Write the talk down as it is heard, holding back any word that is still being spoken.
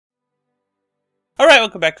Alright,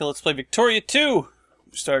 welcome back to Let's Play Victoria 2!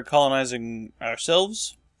 We started colonizing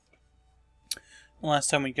ourselves.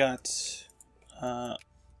 Last time we got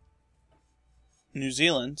New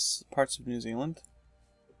Zealand, parts of New Zealand.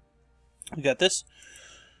 We got this.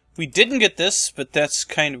 We didn't get this, but that's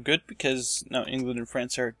kind of good because now England and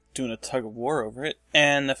France are doing a tug of war over it.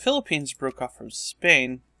 And the Philippines broke off from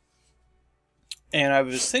Spain. And I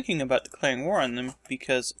was thinking about declaring war on them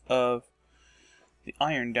because of the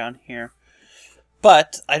iron down here.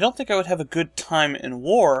 But I don't think I would have a good time in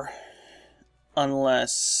war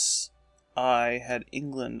unless I had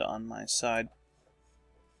England on my side.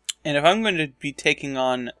 And if I'm going to be taking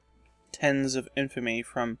on tens of infamy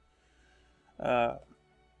from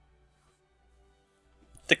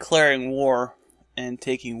declaring war and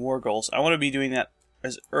taking war goals, I want to be doing that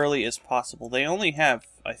as early as possible. They only have,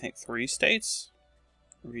 I think, 3 states.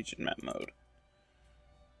 Region map mode.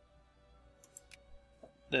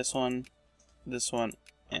 This one,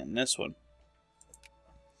 and this one.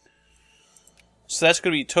 So that's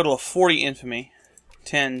going to be a total of 40 infamy.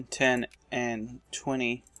 10, 10, and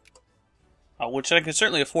 20. Which I can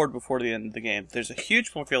certainly afford before the end of the game. There's a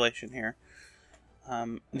huge population here.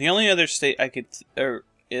 The only other state I could, the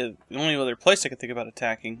only other place I could think about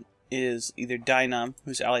attacking is either Dainam,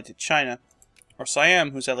 who's allied to China, or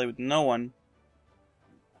Siam, who's allied with no one.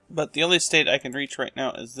 But the only state I can reach right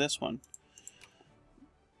now is this one.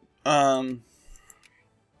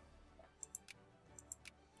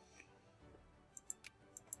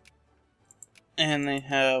 And they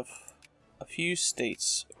have a few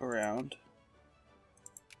states around.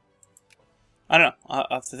 I don't know. I'll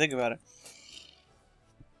have to think about it.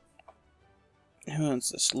 Who owns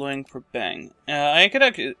this? Luang Prabang. I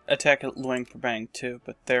could attack Luang Prabang too,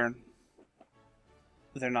 but they're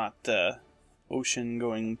not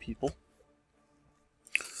ocean-going people.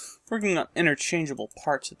 Working on interchangeable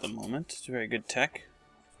parts at the moment. It's very good tech.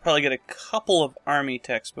 Probably get a couple of army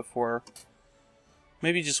techs before,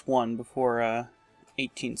 maybe just one before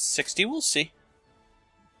 1860. We'll see.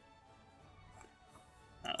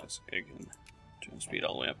 That looks good. I can turn speed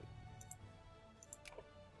all the way up.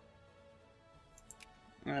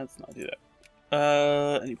 Let's not do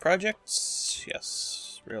that. Any projects?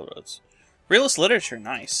 Yes. Railroads. Realist literature,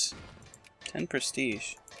 nice. 10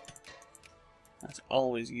 prestige. That's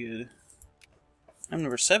always good. I'm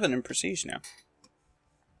number 7 in prestige now.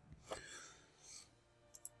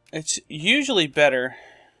 It's usually better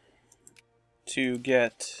to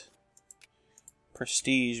get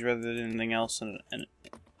prestige rather than anything else in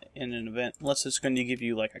an event. Unless it's going to give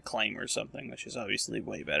you like a claim or something, which is obviously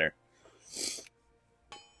way better.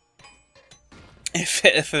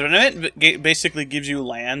 If an event basically gives you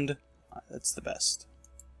land, that's the best.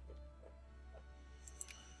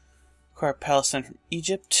 Acquire Palestine from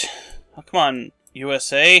Egypt. Oh, come on,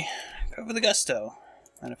 USA. Go for the gusto.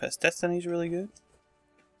 Manifest Destiny is really good.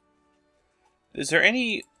 Is there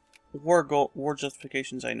any war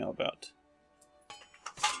justifications I know about?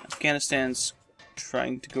 Afghanistan's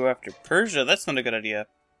trying to go after Persia. That's not a good idea.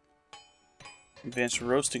 Advanced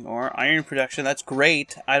roasting ore. Iron production. That's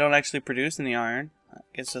great. I don't actually produce any iron. That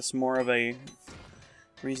gives us more of a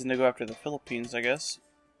reason to go after the Philippines, I guess.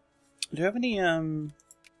 Do you have any,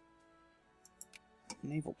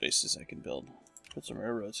 naval bases I can build? Put some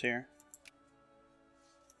railroads here.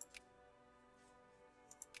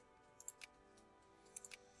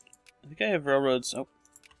 I think I have railroads. Oh,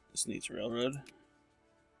 this needs a railroad.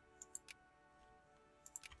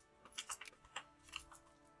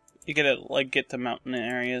 You gotta, like, get to mountain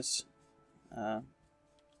areas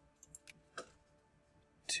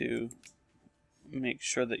to make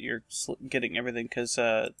sure that you're getting everything, because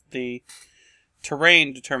the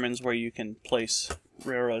terrain determines where you can place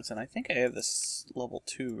railroads, and I think I have this level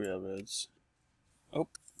 2 railroads. Oh.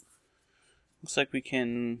 Looks like we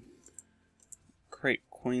can create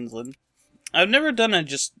Queensland. I've never done a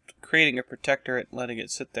just creating a protectorate and letting it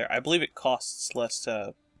sit there. I believe it costs less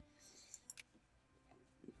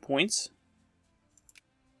points.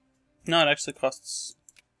 No, it actually costs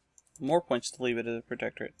more points to leave it as a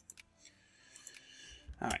protectorate.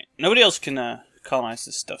 Alright, nobody else can colonize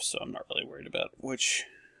this stuff, so I'm not really worried about which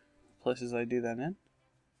places I do that in.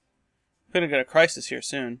 I'm gonna get a crisis here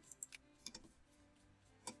soon.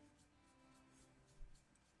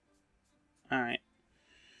 Alright.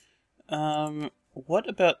 What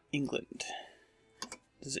about England?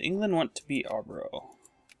 Does England want to be our bro?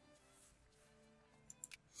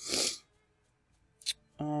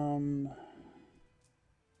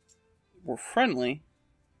 We're friendly.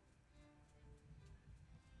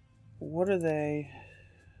 What are they?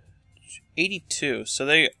 82. So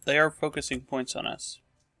they are focusing points on us.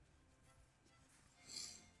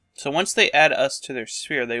 So once they add us to their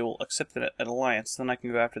sphere, they will accept an alliance. Then I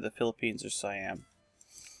can go after the Philippines or Siam.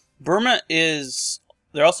 Burma is...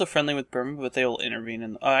 They're also friendly with Burma, but they will intervene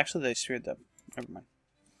in... Oh, actually, they sphered them. Never mind.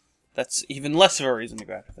 That's even less of a reason to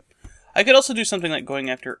go after them. I could also do something like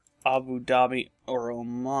going after Abu Dhabi or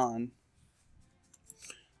Oman.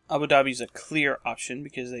 Abu Dhabi is a clear option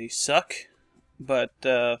because they suck. But,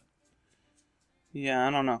 yeah,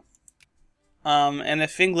 I don't know. And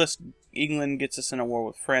if England gets us in a war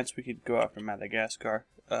with France, we could go after Madagascar.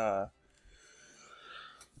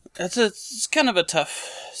 It's kind of a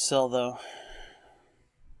tough sell, though.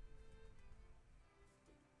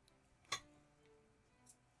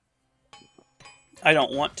 I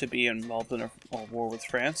don't want to be involved in a war with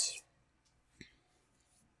France.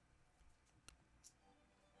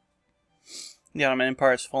 The Ottoman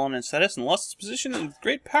Empire has fallen in status and lost its position in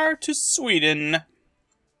great power to Sweden.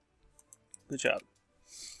 Good job.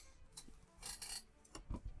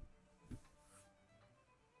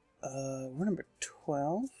 We're number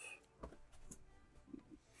 12.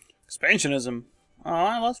 Expansionism. Oh,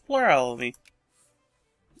 I lost plurality.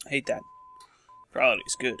 I hate that. Plurality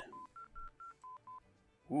is good.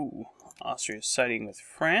 Ooh, Austria's siding with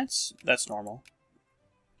France. That's normal.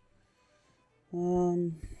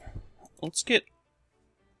 Let's get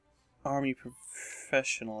army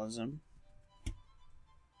professionalism.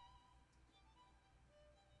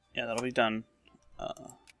 Yeah, that'll be done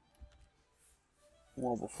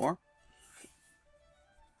well before.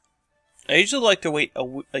 I usually like to wait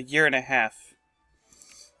a year and a half,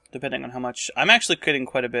 depending on how much. I'm actually getting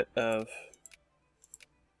quite a bit of...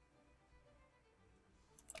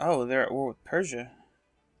 Oh, they're at war with Persia.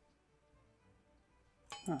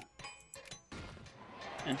 Huh.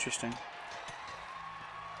 Interesting.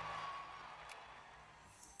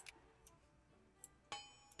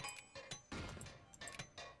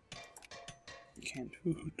 Canned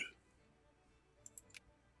food.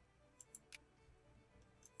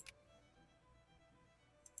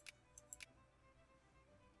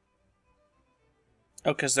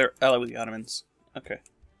 Oh, because they're allied with the Ottomans. Okay.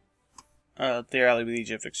 They're allied with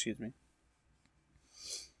Egypt, excuse me.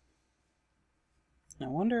 I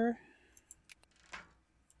wonder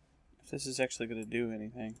if this is actually going to do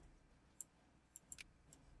anything.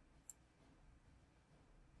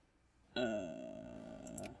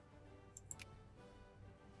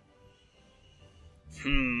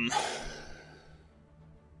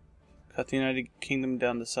 Cut the United Kingdom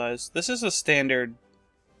down to size. This is a standard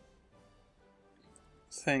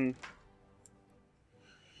thing.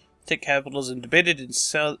 Take capitals and debated in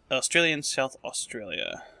South Australia and South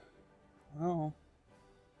Australia. Well,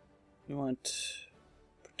 we want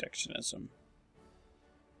protectionism.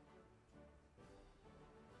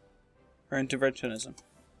 Or interventionism.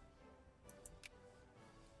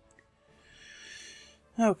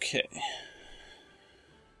 Okay.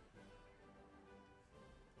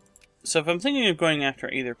 So if I'm thinking of going after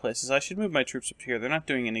either places, I should move my troops up here. They're not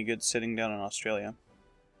doing any good sitting down in Australia.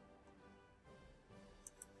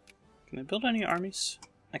 Can I build any armies?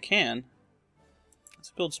 I can. Let's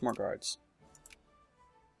build some more guards.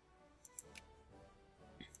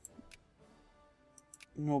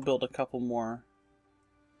 And we'll build a couple more.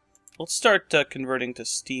 Let's start converting to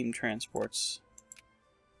steam transports,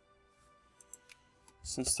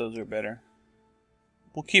 since those are better.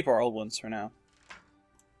 We'll keep our old ones for now.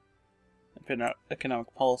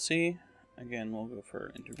 Economic policy. Again, we'll go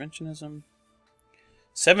for interventionism.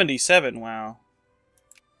 77, wow.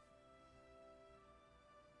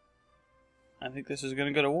 I think this is going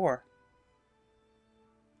to go to war.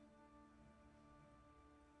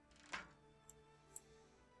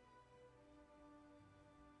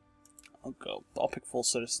 I'll pick full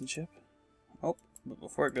citizenship. Oh, but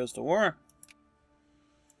before it goes to war,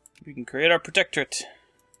 we can create our protectorate.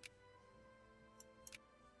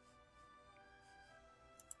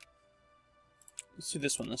 Let's do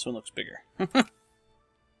this one. This one looks bigger.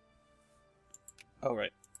 Oh,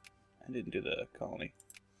 right. I didn't do the colony.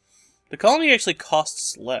 The colony actually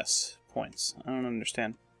costs less points. I don't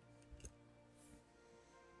understand.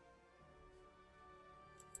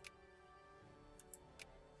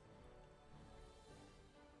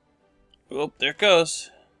 Oh, there it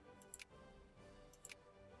goes.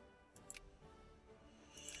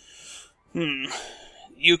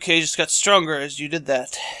 UK just got stronger as you did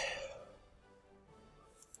that.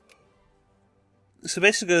 So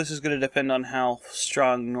basically this is going to depend on how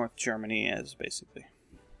strong North Germany is, basically.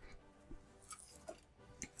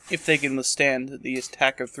 If they can withstand the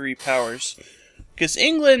attack of 3 powers. Because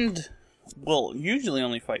England will usually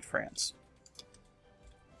only fight France.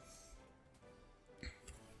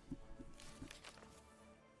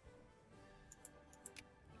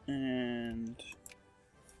 And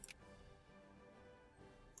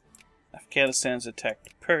Afghanistan's attacked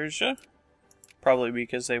Persia, probably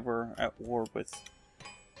because they were at war with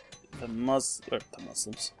the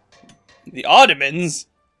Muslims. The Ottomans!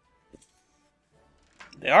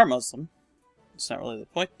 They are Muslim. It's not really the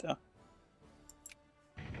point, though.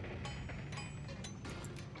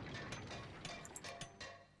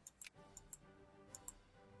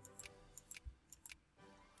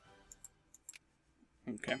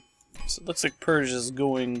 Okay. So it looks like Persia's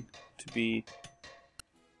going to be...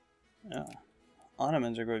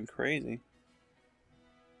 Ottomans are going crazy.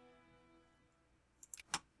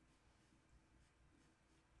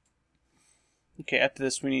 Okay, after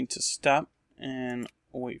this we need to stop and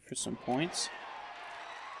wait for some points.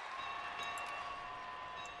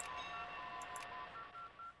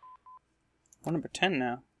 We're number 10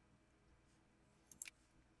 now.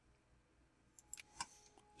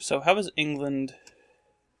 So how is England...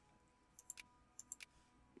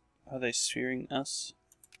 Are they sphering us?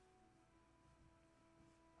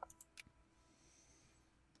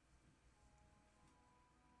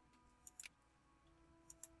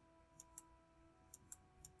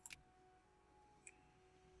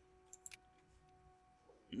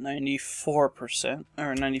 %,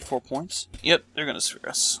 or 94 points. Yep, they're gonna sphere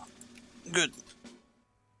us. Good.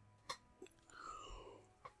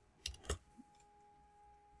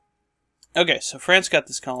 Okay, so France got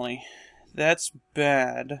this colony. That's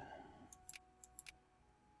bad.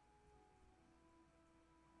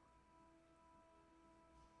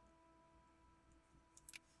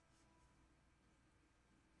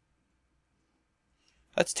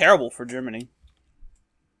 That's terrible for Germany.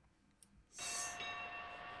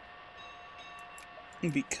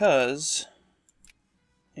 Because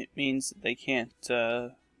it means that they can't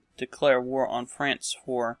declare war on France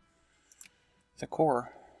for the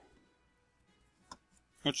core.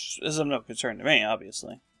 Which is of no concern to me,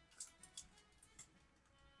 obviously.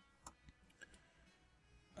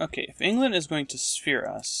 Okay, if England is going to sphere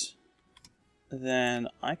us, then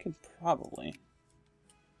I could probably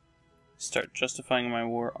start justifying my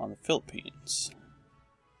war on the Philippines.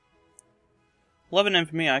 11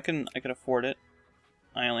 infantry, I can afford it.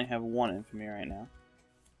 I only have 1 infantry right now.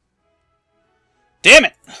 Damn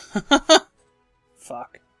it!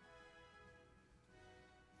 Fuck.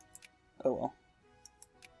 Oh well.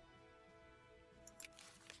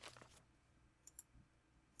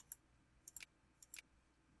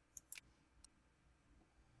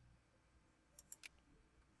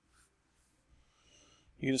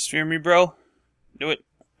 You gonna sphere me, bro? Do it.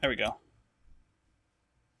 There we go.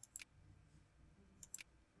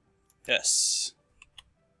 Yes.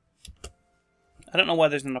 I don't know why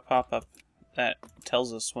there's not a pop-up that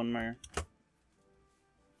tells us when we're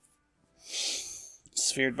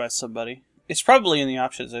sphered by somebody. It's probably in the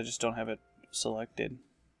options, I just don't have it selected.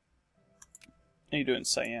 How you doing,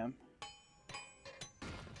 Siam?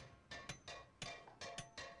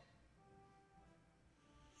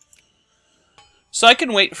 So I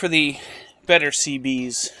can wait for the better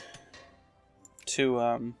CBs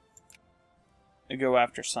to go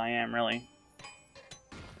after Siam, really.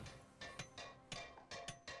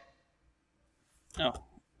 Oh,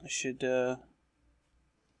 I should, Did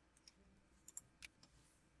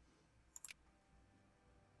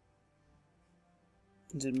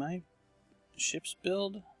my ships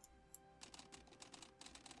build?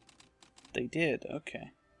 They did,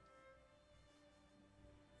 okay.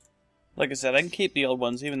 Like I said, I can keep the old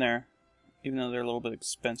ones, even though they're a little bit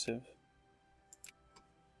expensive.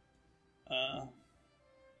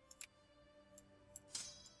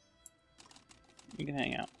 You can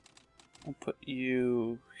hang out. I'll put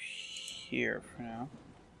you here for now.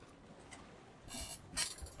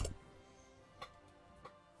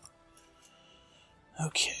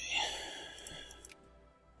 Okay.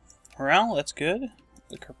 Morale, that's good.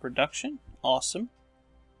 Liquor production, awesome.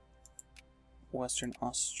 Western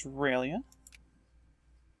Australia.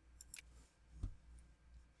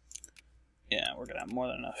 Yeah, we're gonna have more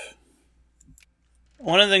than enough.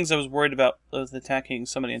 One of the things I was worried about with attacking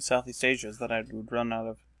somebody in Southeast Asia is that I would run out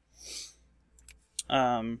of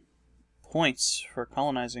points for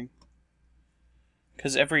colonizing.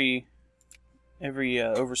 Because every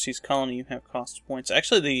overseas colony you have costs points.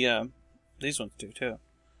 Actually, these ones do too.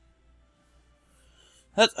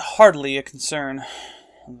 That's hardly a concern,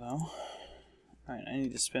 though. Alright, I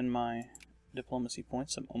need to spend my diplomacy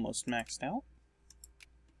points. I'm almost maxed out.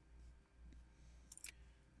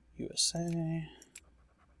 USA.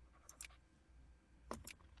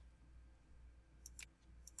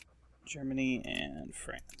 Germany and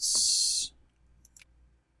France.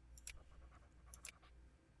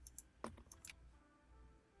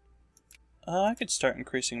 I could start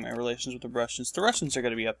increasing my relations with the Russians. The Russians are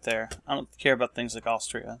going to be up there. I don't care about things like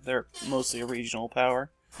Austria. They're mostly a regional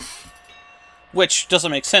power. Which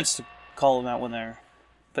doesn't make sense to call them out when they're...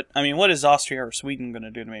 But, I mean, what is Austria or Sweden going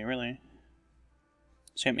to do to me, really?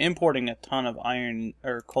 See, I'm importing a ton of iron,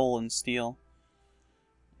 or coal and steel.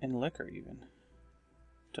 And liquor, even.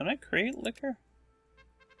 Don't I create liquor?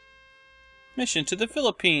 Mission to the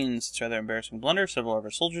Philippines. It's a rather embarrassing blunder. Several of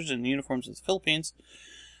our soldiers in the uniforms of the Philippines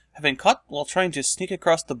have been caught while trying to sneak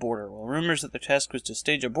across the border. While rumors that their task was to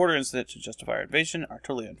stage a border incident to justify our invasion are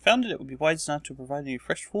totally unfounded, it would be wise not to provide any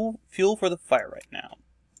fresh fuel for the fire right now.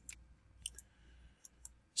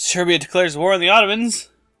 Serbia declares war on the Ottomans.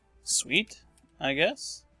 Sweet, I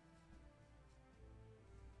guess.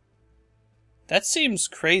 That seems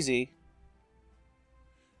crazy.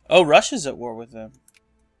 Oh, Russia's at war with them.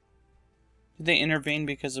 Did they intervene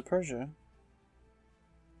because of Prussia?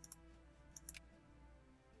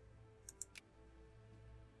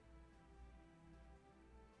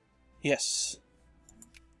 Yes.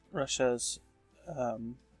 Russia's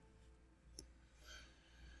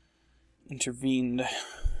intervened,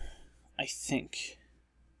 I think.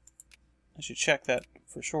 I should check that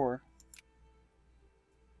for sure.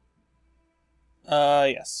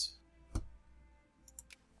 Yes.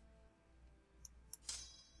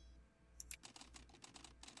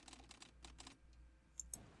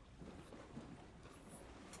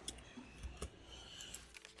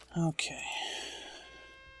 Okay.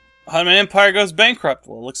 Ottoman Empire goes bankrupt.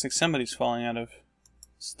 Well, it looks like somebody's falling out of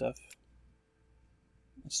stuff.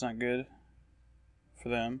 That's not good for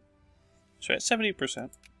them. So at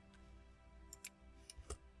 70%.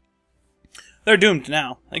 They're doomed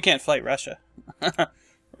now. They can't fight Russia.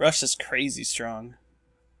 Russia's crazy strong.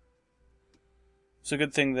 It's a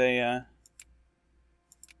good thing they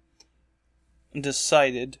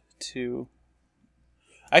decided to...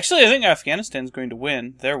 Actually, I think Afghanistan's going to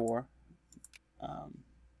win their war.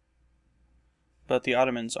 But the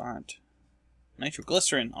Ottomans aren't.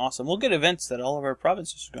 Nitroglycerin, awesome. We'll get events that all of our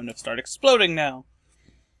provinces are going to start exploding now.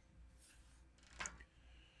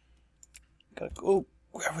 Gotta go. Oh,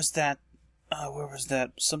 where was that? Where was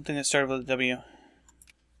that? Something that started with a W.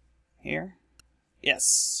 Here?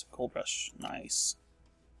 Yes. Gold Rush. Nice.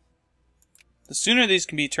 The sooner these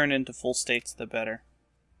can be turned into full states, the better.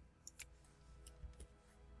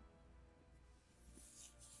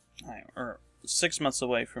 Alright, we're 6 months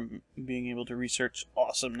away from being able to research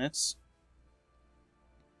awesomeness.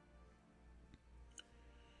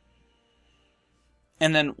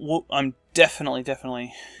 And then I'm definitely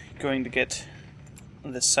going to get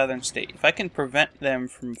the southern state. If I can prevent them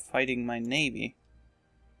from fighting my navy,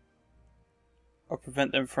 or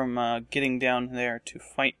prevent them from getting down there to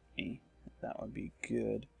fight me, that would be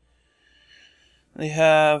good. They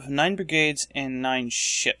have 9 brigades and 9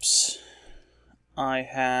 ships. I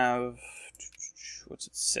have... what's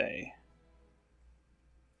it say?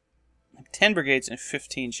 10 brigades and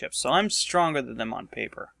 15 ships, so I'm stronger than them on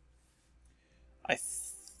paper. I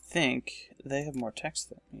think they have more text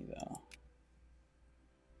than me, though.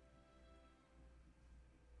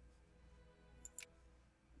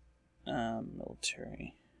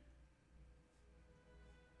 Military.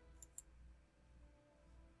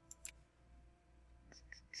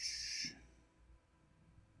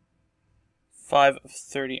 Five of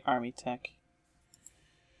 30 army tech.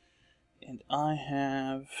 And I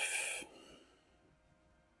have...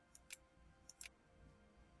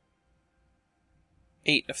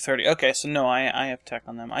 8 of 30. Okay, so no, I have tech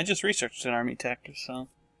on them. I just researched an army tech, so...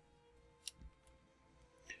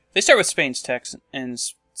 They start with Spain's tech, and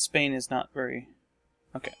Spain is not very...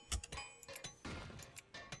 Okay.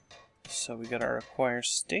 So we got our acquire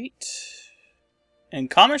state. And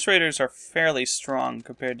commerce raiders are fairly strong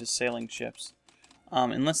compared to sailing ships.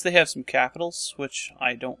 Unless they have some capitals, which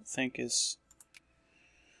I don't think is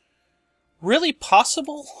really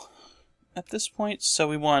possible at this point. So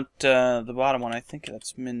we want the bottom one. I think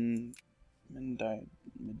that's Mindano.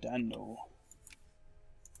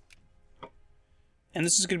 And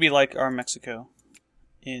this is going to be like our Mexico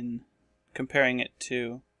in comparing it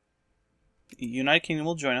to... The United Kingdom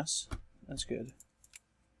will join us. That's good.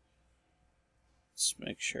 Let's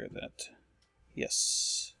make sure that...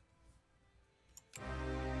 Yes.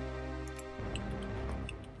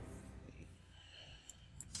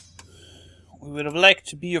 We would have liked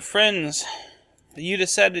to be your friends, but you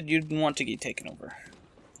decided you didn't want to get taken over.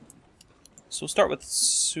 So we'll start with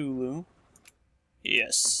Sulu.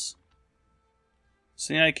 Yes. So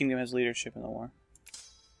the United Kingdom has leadership in the war,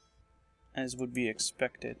 as would be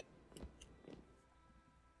expected.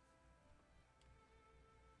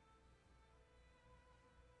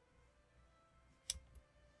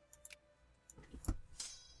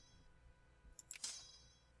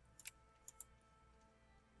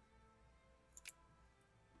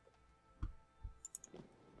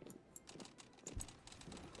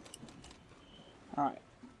 Alright.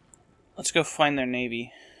 Let's go find their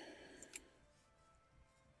navy.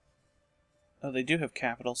 Oh, they do have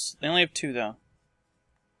capitals. They only have 2, though.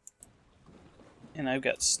 And I've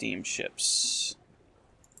got steamships.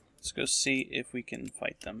 Let's go see if we can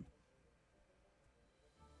fight them.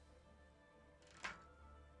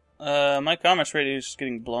 My commerce rate is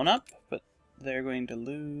getting blown up, but they're going to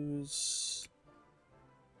lose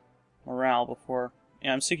morale before...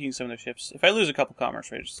 Yeah, I'm sinking some of their ships. If I lose a couple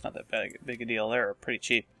commerce rates, it's not that big a deal. They're pretty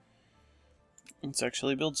cheap. Let's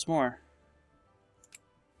actually build some more.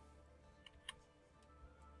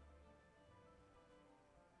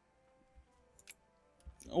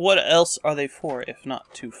 What else are they for, if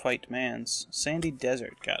not to fight Mans? Sandy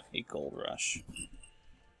Desert got a gold rush.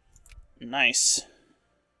 Nice.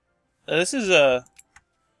 This is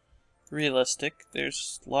realistic.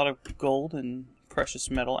 There's a lot of gold and precious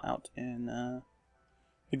metal out in...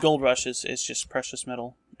 the gold rush is just precious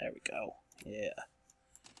metal. There we go. Yeah.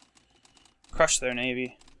 Crush their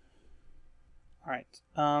navy. Alright.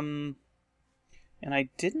 And I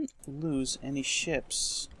didn't lose any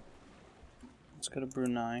ships. Let's go to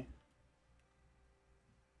Brunei.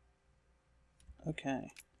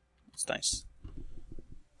 Okay. That's nice.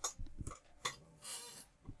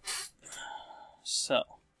 So.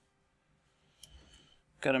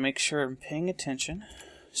 Gotta make sure I'm paying attention.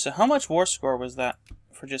 So how much war score was that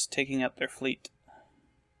for just taking out their fleet?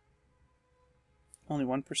 Only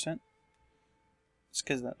 1%? It's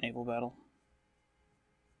because of that naval battle.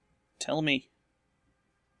 Tell me.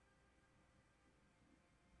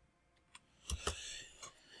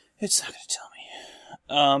 It's not going to tell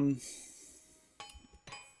me.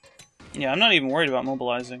 Yeah, I'm not even worried about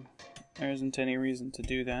mobilizing. There isn't any reason to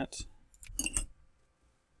do that.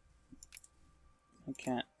 My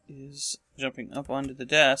cat is jumping up onto the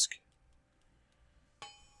desk.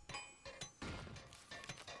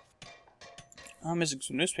 I'm missing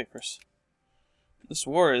some newspapers. This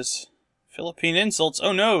war is Philippine insults.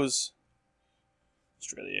 Oh noes!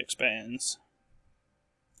 Australia expands.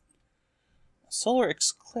 Solar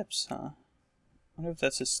eclipse, huh? I wonder if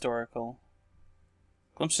that's historical.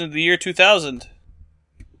 Glimpse into the year 2000.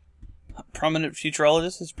 A prominent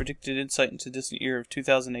futurologist has predicted insight into the distant year of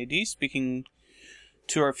 2000 AD. Speaking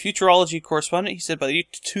to our futurology correspondent, he said by the year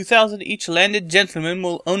 2000, each landed gentleman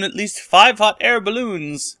will own at least 5 hot air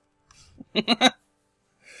balloons.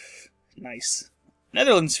 Nice.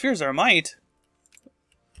 Netherlands fears our might.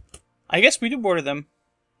 I guess we do border them.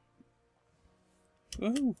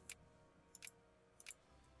 Woohoo.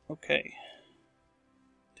 Okay.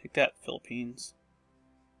 Take that, Philippines.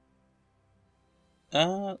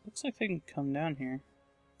 Looks like they can come down here.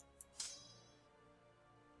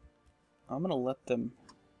 I'm gonna let them...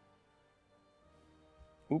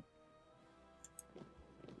 Oop.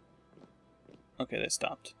 Okay, they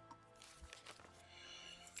stopped.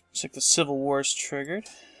 Looks like the Civil War is triggered.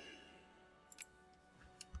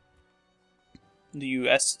 The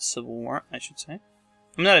U.S. Civil War, I should say.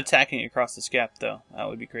 I'm not attacking across this gap, though. That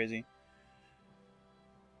would be crazy.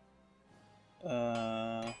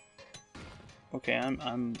 Okay,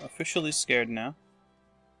 I'm officially scared now.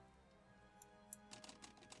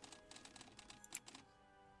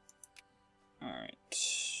 Alright.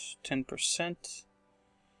 10%.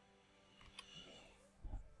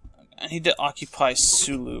 I need to occupy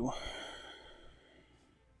Sulu.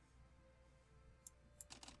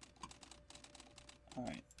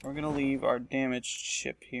 Alright, we're gonna leave our damaged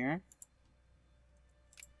ship here.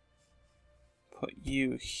 Put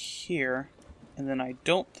you here. And then I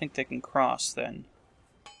don't think they can cross then.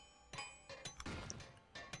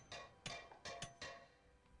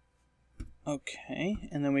 Okay,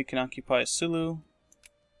 and then we can occupy Sulu.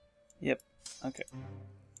 Yep, okay.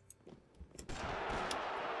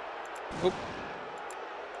 Oop.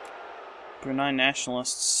 Brunei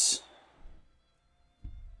nationalists.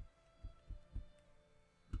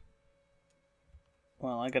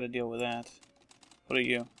 Well, I gotta deal with that. What are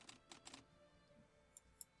you?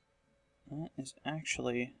 That is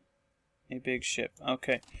actually a big ship.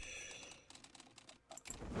 Okay.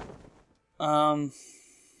 I'm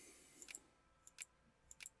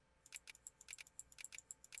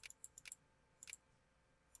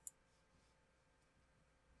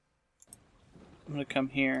gonna come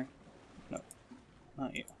here. No,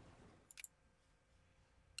 not you.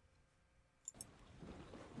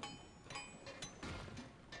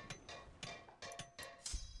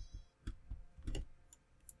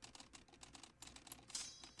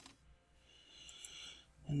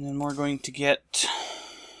 And then we're going to get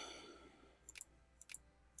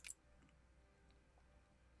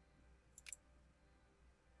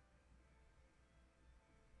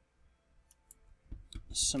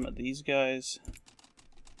some of these guys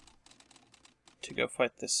to go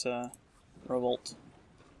fight this revolt.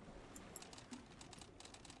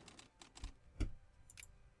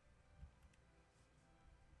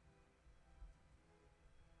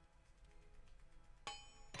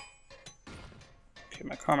 Okay,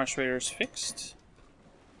 my commerce radar is fixed.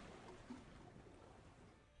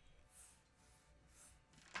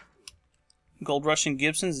 Gold rush in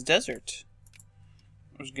Gibson's Desert.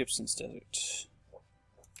 Where's Gibson's Desert?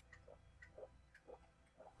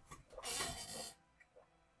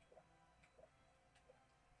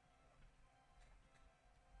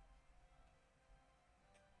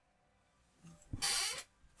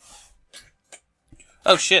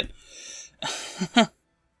 Oh shit.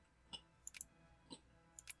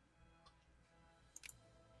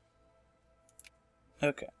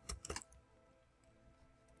 Okay.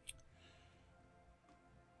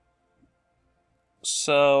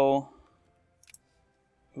 So,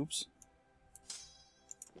 oops.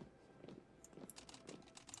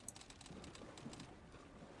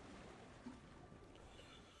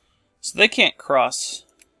 So they can't cross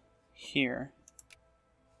here.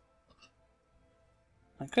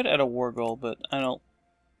 I could add a war goal, but I don't.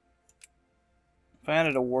 If I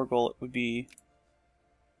added a war goal, it would be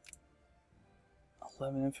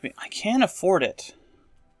 11 infantry. I can't afford it.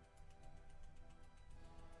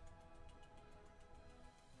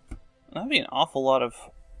 That'd be an awful lot of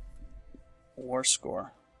war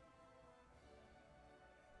score.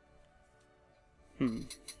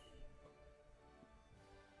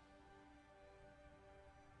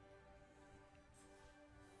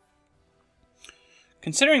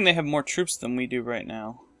 Considering they have more troops than we do right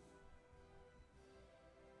now,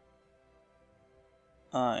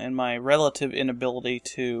 and my relative inability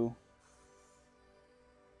to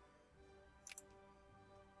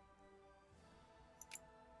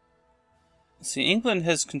see, England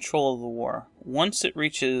has control of the war. Once it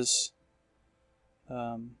reaches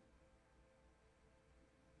the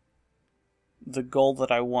goal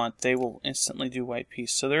that I want, they will instantly do white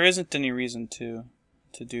peace. So there isn't any reason to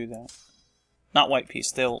do that. Not white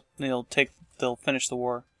peace. They'll finish the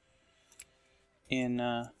war in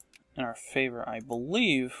our favor. I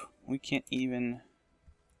believe we can't even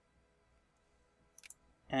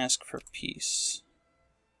ask for peace.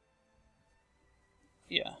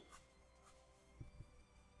 Yeah.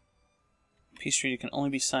 Peace treaty can only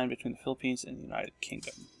be signed between the Philippines and the United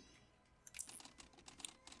Kingdom.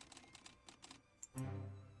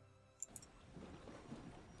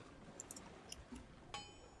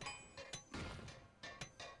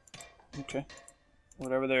 Okay.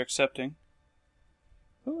 Whatever they're accepting.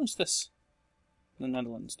 Who owns this? The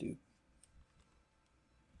Netherlands do.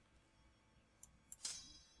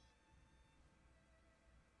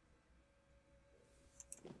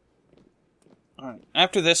 Alright.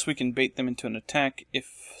 After this, we can bait them into an attack.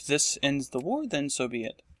 If this ends the war, then so be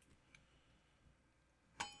it.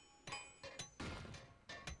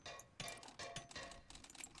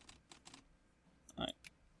 Alright.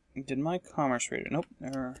 Did my commerce radar? Nope,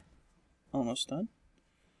 they're almost done.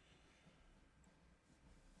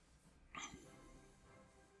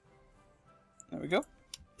 There we go.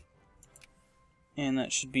 And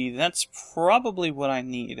that's probably what I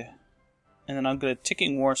need. And then I'll get a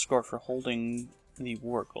ticking war score for holding the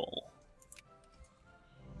war goal.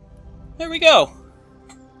 There we go!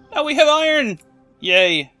 Now we have iron!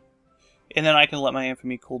 Yay! And then I can let my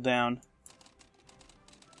infamy cool down.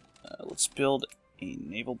 Let's build a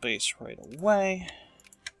naval base right away.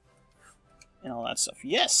 And all that stuff.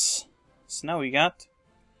 Yes! So now we got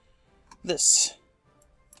this.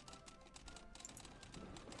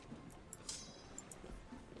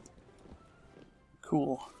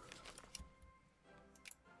 Cool.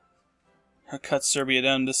 I'll cut Serbia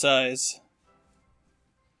down to size.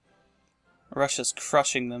 Russia's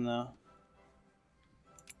crushing them, though.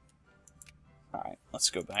 Alright, let's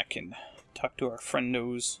go back and talk to our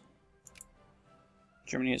friendos.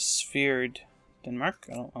 Germany has sphered Denmark.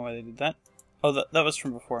 I don't know why they did that. Oh, that was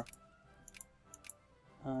from before.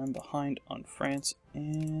 I'm behind on France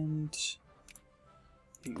and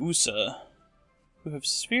the USA, who have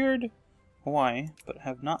sphered Hawaii, but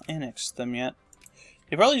have not annexed them yet.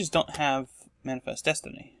 They probably just don't have Manifest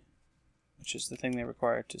Destiny, which is the thing they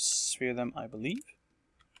require to sphere them, I believe.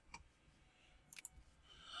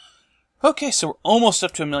 Okay, so we're almost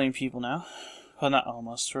up to 1 million people now. Well, not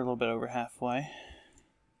almost. We're a little bit over halfway.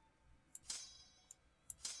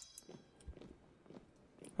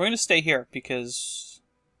 We're going to stay here because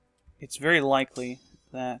it's very likely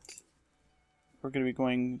that we're going to be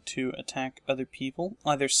going to attack other people.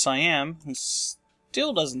 Either Siam, who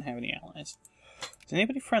still doesn't have any allies. Is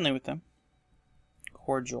anybody friendly with them? Of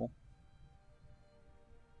cordial.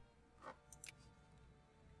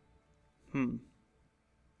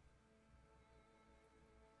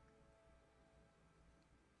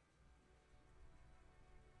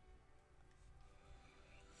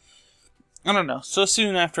 I don't know. So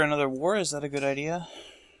soon after another war, is that a good idea?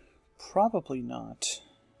 Probably not.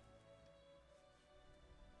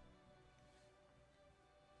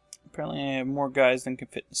 Apparently I have more guys than can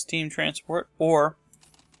fit in steam transport, or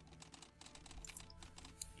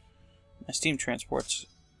my steam transports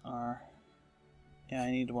are... Yeah,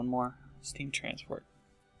 I need one more steam transport.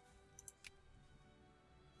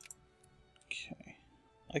 Okay.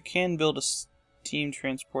 I can build a steam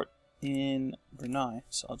transport in Brunei,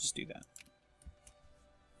 so I'll just do that.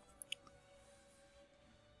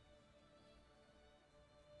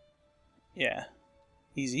 Yeah.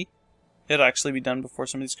 Easy. It'll actually be done before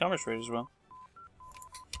some of these commerce raiders will.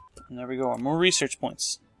 And there we go. More research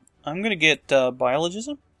points. I'm going to get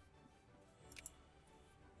biologism.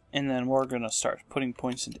 And then we're going to start putting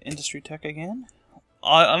points into industry tech again.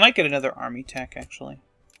 I might get another army tech, actually.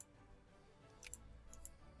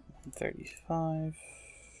 135.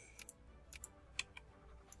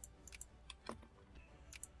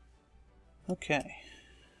 Okay.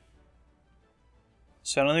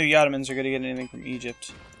 So I don't think the Ottomans are going to get anything from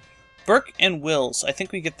Egypt. Burke and Wills. I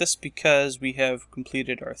think we get this because we have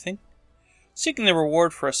completed our thing. Seeking the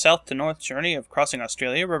reward for a south to north journey of crossing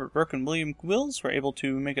Australia, Robert Burke and William Wills were able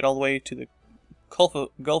to make it all the way to the Gulf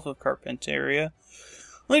of Carpentaria,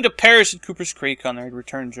 only to perish at Cooper's Creek on their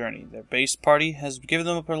return journey. Their base party has given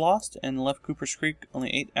them up for lost and left Cooper's Creek only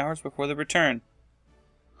 8 hours before their return.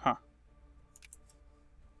 Huh.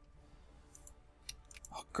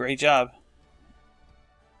 Oh, great job.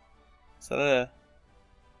 Is that a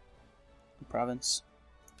province?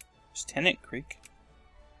 It's Tennant Creek.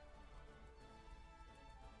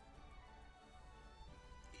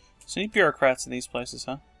 So any bureaucrats in these places,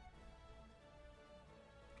 huh?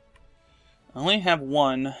 I only have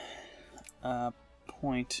one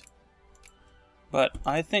point, but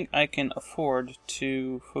I think I can afford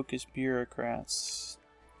to focus bureaucrats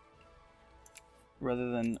rather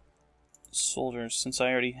than soldiers, since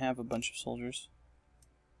I already have a bunch of soldiers.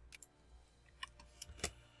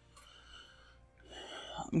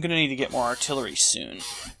 I'm gonna need to get more artillery soon.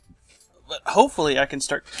 But hopefully I can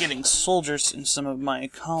start getting soldiers in some of my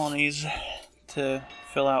colonies to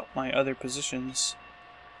fill out my other positions.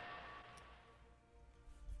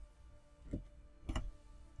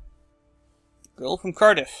 Girl from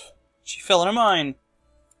Cardiff. She fell in a mine.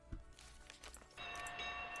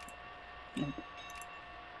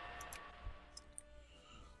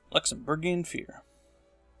 Luxembourgian fear.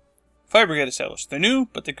 Fire brigade established. They're new,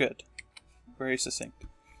 but they're good. Very succinct.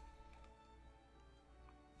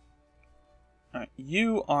 Alright,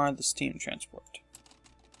 you are the steam transport.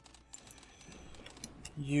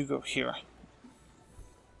 You go here.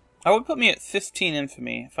 I would put me at 15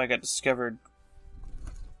 infamy if I got discovered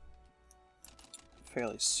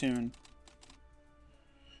fairly soon.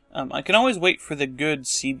 I can always wait for the good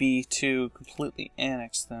CB to completely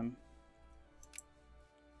annex them.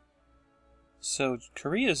 So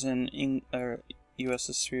Korea's in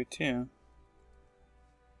US's sphere too.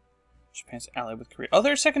 Japan's allied with Korea. Oh,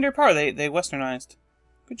 they're a secondary power. They westernized.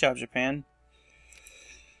 Good job, Japan.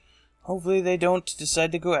 Hopefully they don't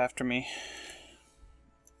decide to go after me.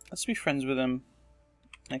 Let's be friends with them.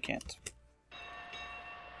 I can't.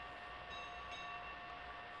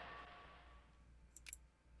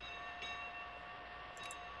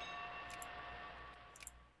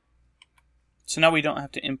 So now we don't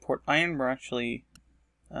have to import iron. We're actually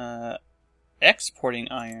exporting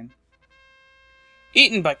iron.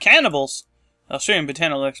 Eaten by cannibals! The Australian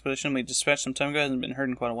botanical expedition we dispatched some time ago hasn't been heard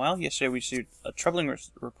in quite a while. Yesterday we received a troubling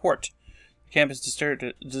report. The camp is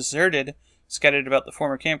deserted, scattered about the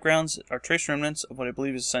former campgrounds are trace remnants of what I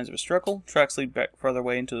believe is signs of a struggle. Tracks lead back farther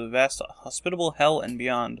away into the vast, hospitable hell and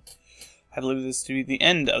beyond. I believe this to be the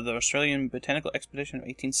end of the Australian botanical expedition of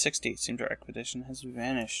 1860. It seems our expedition has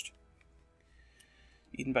vanished.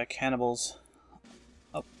 Eaten by cannibals.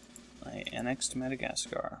 Oh, I annexed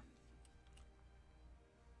Madagascar.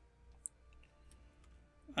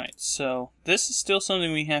 Alright, so this is still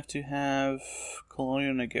something we have to have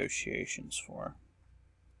colonial negotiations for.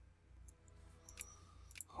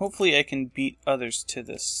 Hopefully I can beat others to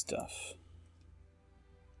this stuff.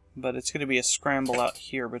 But it's going to be a scramble out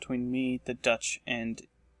here between me, the Dutch, and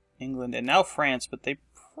England, and now France, but they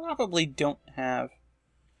probably don't have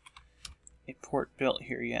a port built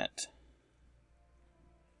here yet.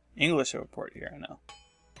 English have a port here, I know.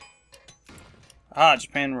 Ah,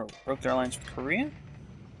 Japan broke their alliance with Korea.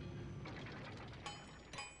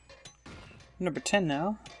 Number 10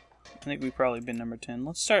 now. I think we've probably been number 10.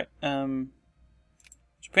 Let's start.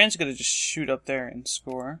 Japan's gonna just shoot up there and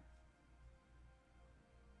score.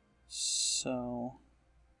 So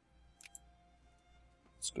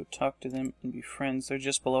let's go talk to them and be friends. They're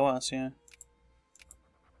just below us, yeah.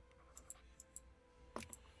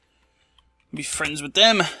 Be friends with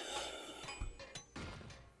them.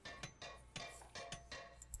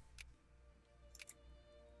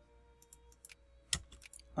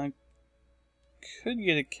 I could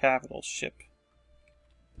get a capital ship.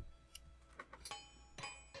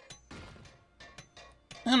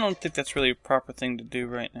 I don't think that's really a proper thing to do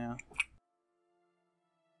right now.